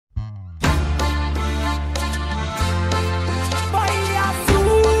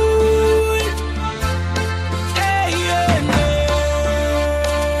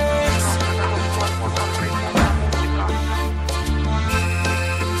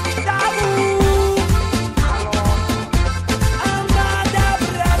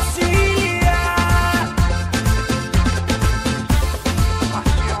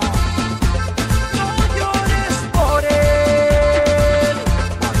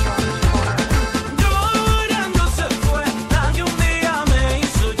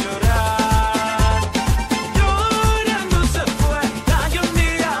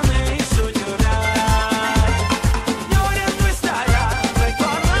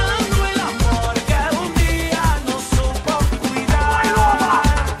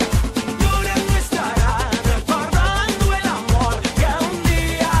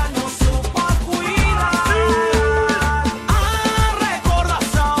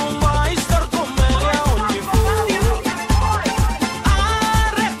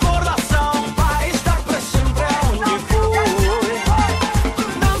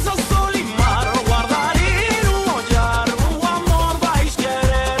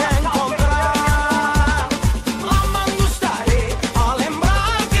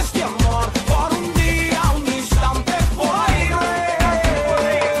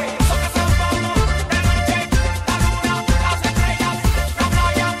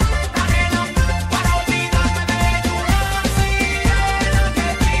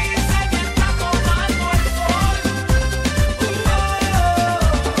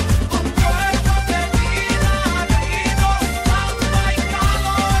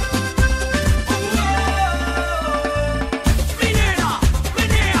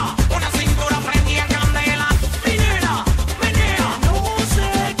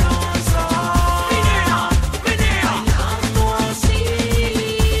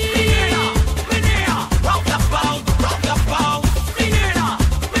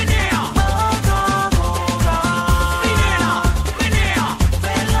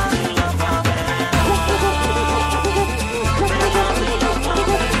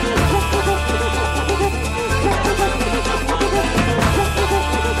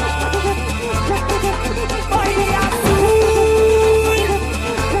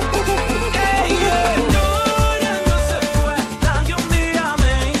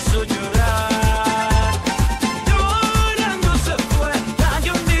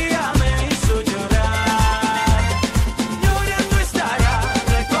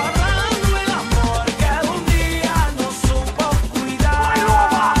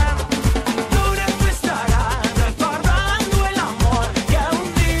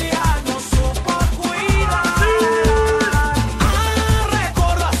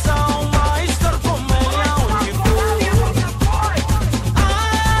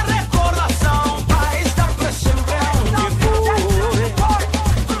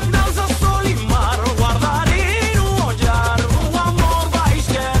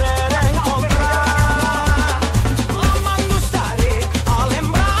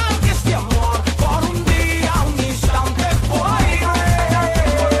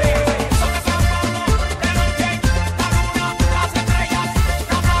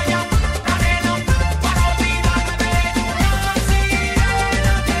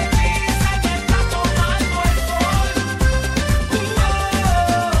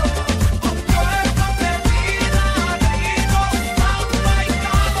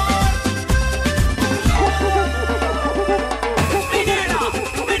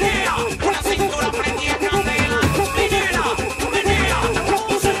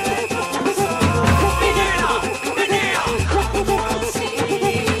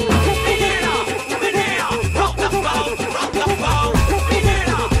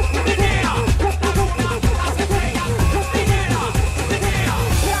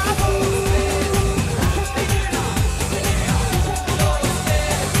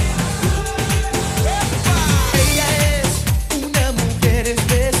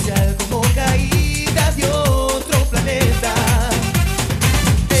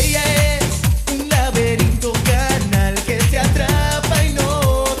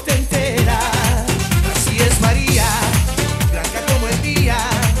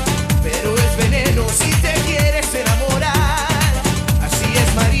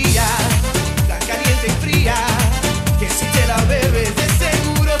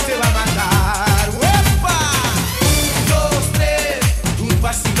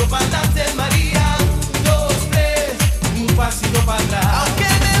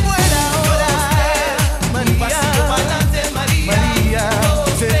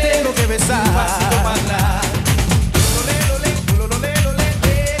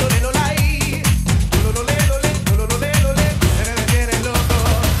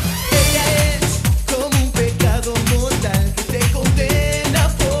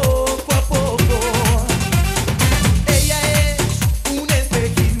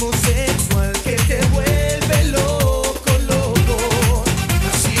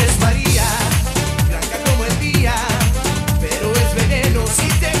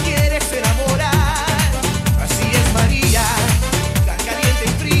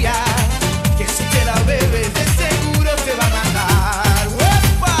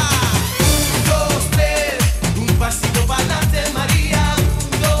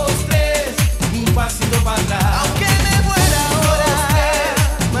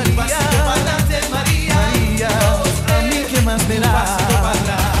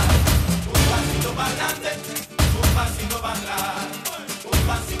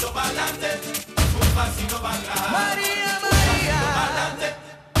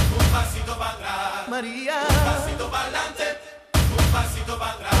María. Un pasito para adelante, un pasito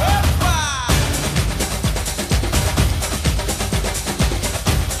para atrás.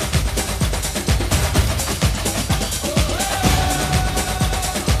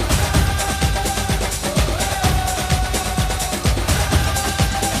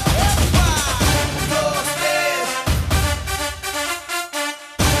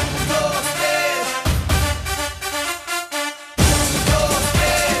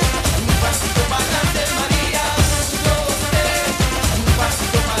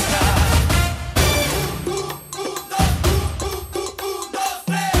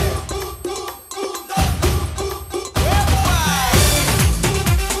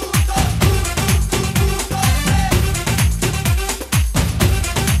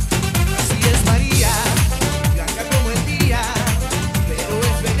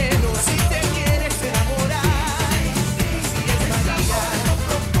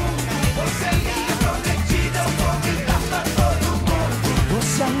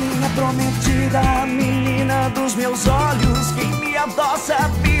 Prometida, menina dos meus olhos, quem me adoça a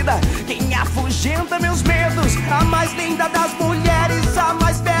vida, quem afugenta meus medos, a mais linda das mulheres, a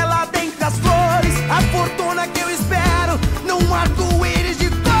mais bela dentre as flores, a fortuna que eu espero num arco-íris de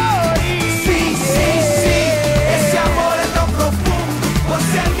cores. Sim, sim, sim, esse amor é tão profundo,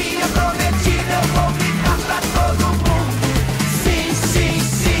 você é minha prometida, eu vou gritar pra todo mundo. Sim, sim,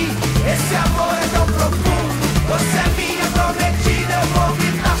 sim, esse amor é tão profundo, você é minha prometida, eu vou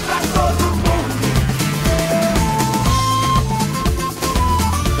gritar pra todo mundo.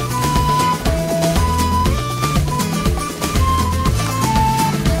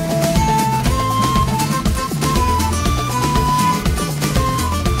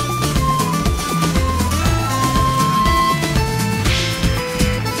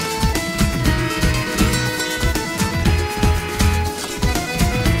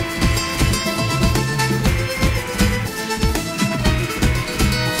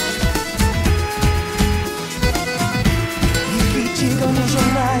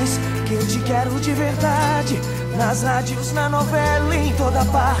 Quero de verdade, nas rádios, na novela, em toda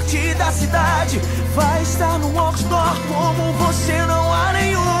parte da cidade. Vai estar no outdoor como você não há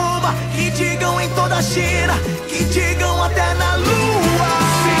nenhuma. Que digam em toda a China, que digam até na lua.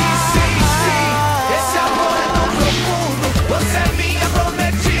 Sim, sim, sim, esse amor é tão profundo, você é minha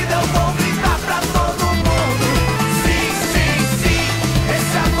prometida, eu vou gritar pra todo mundo. Sim, sim, sim,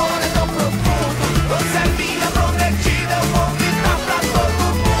 esse amor é tão profundo, você é minha prometida, eu vou gritar pra todo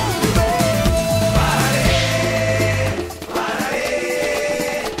mundo.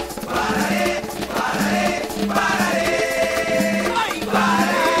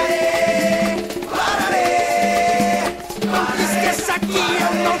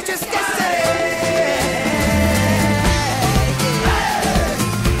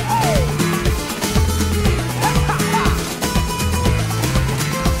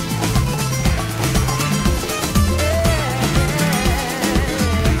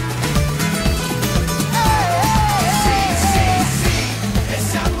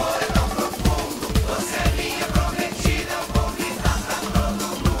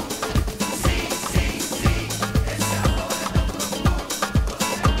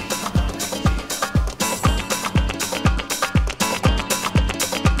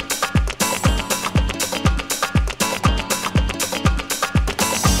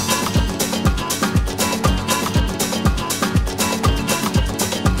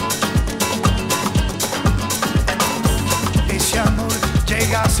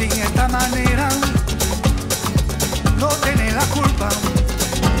 Así, esta manera, no tiene la culpa.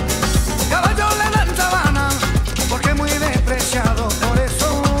 Caballo le dan sabana, porque muy despreciado, por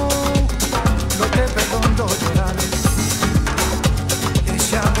eso no te perdono llorar.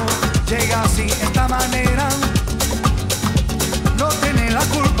 Ese amor llega así, esta manera, no tiene la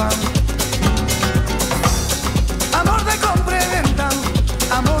culpa. Amor de compra y venta,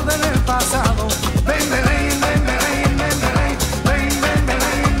 amor del pasado, ven, ven, ven, ven, ven.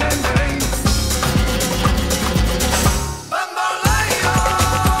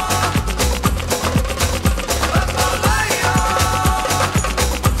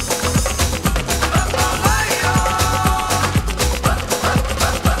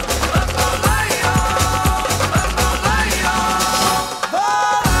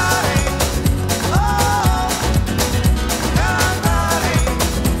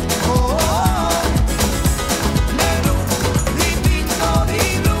 Oh,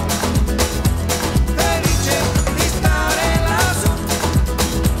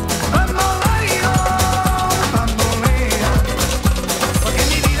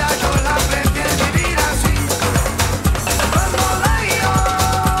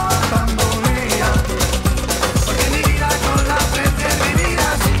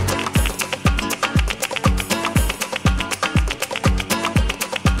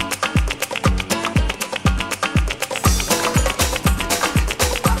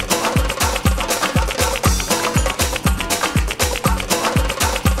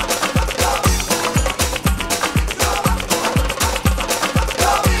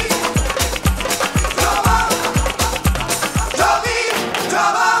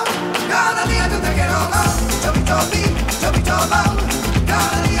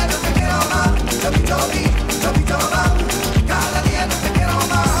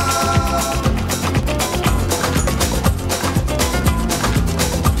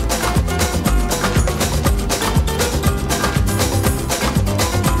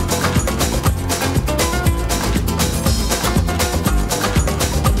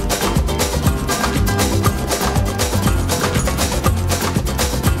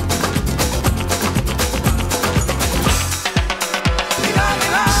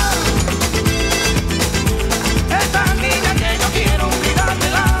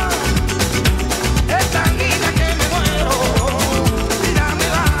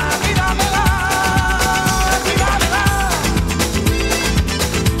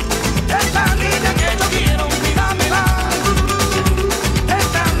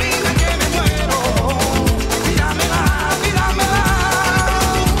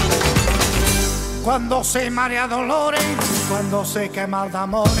 Cuando se marea dolores, cuando se quema de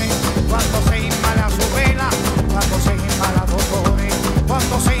amores, cuando se inmala su vela, cuando se inmala dolores,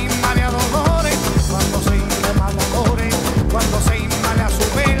 cuando se inmala dolores, cuando se quema de amores, cuando se inmala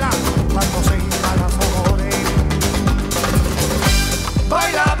su vela, cuando se inmala dolores.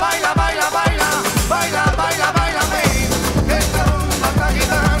 Baila, baila, baila, baila, baila, baila, baila, baila, esta rumba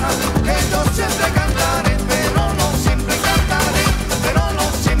gitana que yo siempre cantaré, pero no siempre cantaré, pero no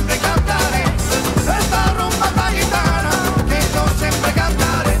siempre cantaré. Esta rumba gitana que yo siempre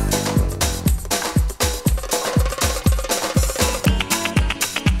cantaré.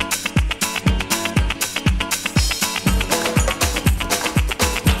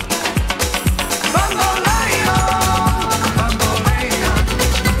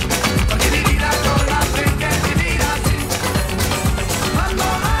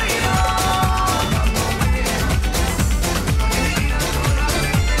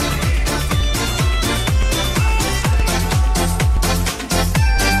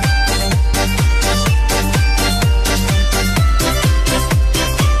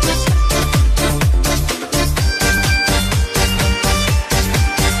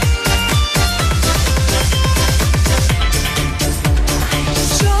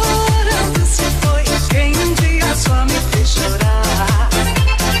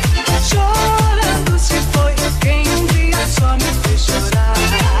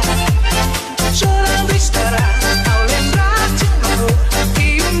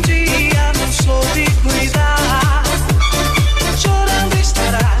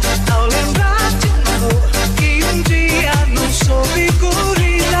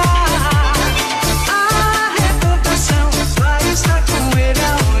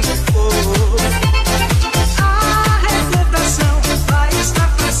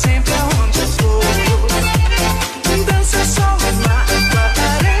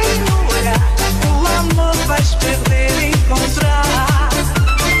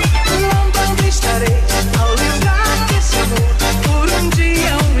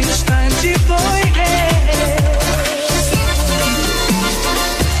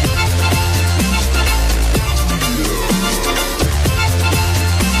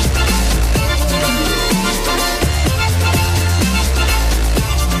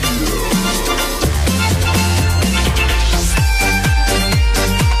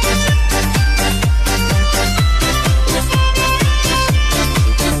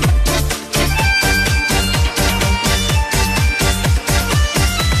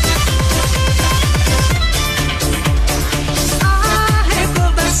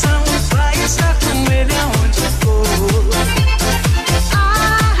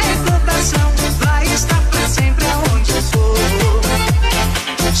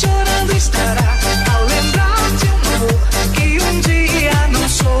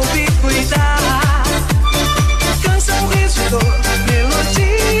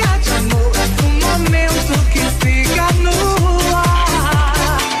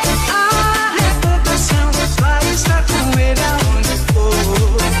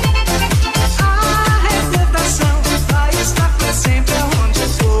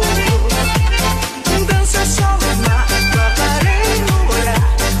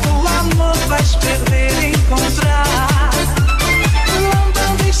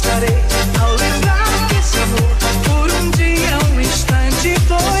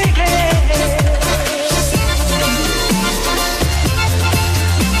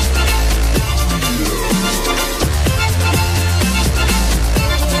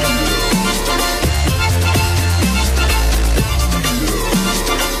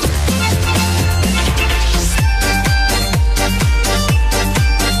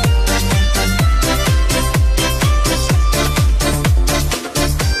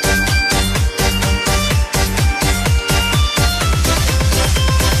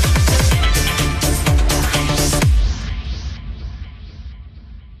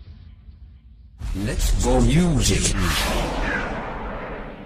 Let's go music.